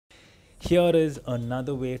Here is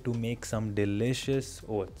another way to make some delicious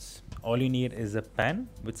oats. All you need is a pan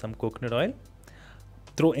with some coconut oil.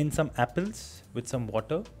 Throw in some apples with some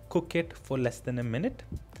water. Cook it for less than a minute.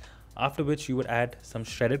 After which you would add some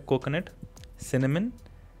shredded coconut, cinnamon,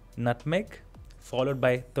 nutmeg, followed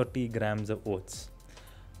by 30 grams of oats.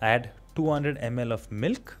 Add 200 ml of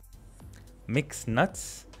milk. Mix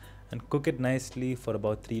nuts and cook it nicely for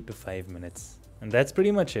about 3 to 5 minutes. And that's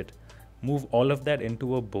pretty much it. Move all of that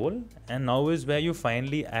into a bowl, and now is where you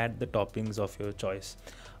finally add the toppings of your choice.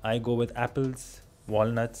 I go with apples,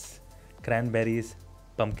 walnuts, cranberries,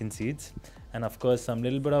 pumpkin seeds, and of course some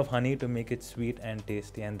little bit of honey to make it sweet and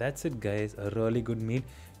tasty. And that's it, guys. A really good meal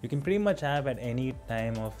you can pretty much have at any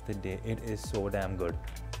time of the day. It is so damn good.